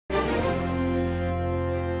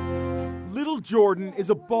Little Jordan is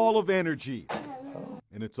a ball of energy,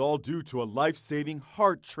 and it's all due to a life-saving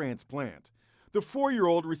heart transplant. The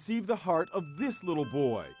 4-year-old received the heart of this little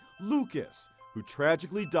boy, Lucas, who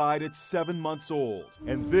tragically died at 7 months old.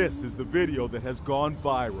 And this is the video that has gone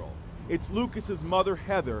viral. It's Lucas's mother,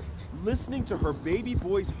 Heather, listening to her baby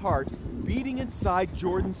boy's heart beating inside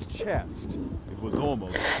Jordan's chest. It was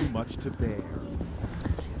almost too much to bear.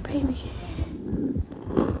 That's your baby.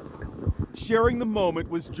 Sharing the moment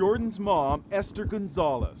was Jordan's mom, Esther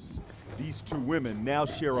Gonzalez. These two women now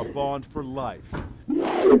share a bond for life,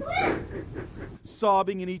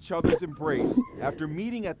 sobbing in each other's embrace after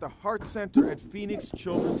meeting at the Heart Center at Phoenix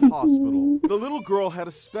Children's Hospital. The little girl had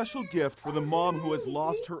a special gift for the mom who has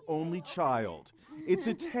lost her only child. It's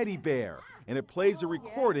a teddy bear, and it plays a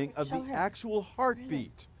recording of the actual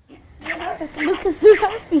heartbeat. That's Lucas's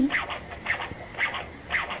heartbeat.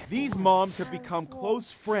 These moms have become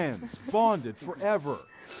close friends, bonded forever.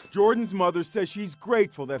 Jordan's mother says she's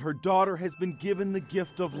grateful that her daughter has been given the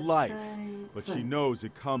gift of life, but she knows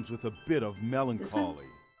it comes with a bit of melancholy.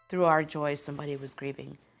 Through our joy, somebody was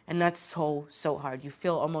grieving, and that's so hard. You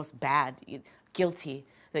feel almost bad, guilty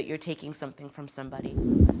that you're taking something from somebody.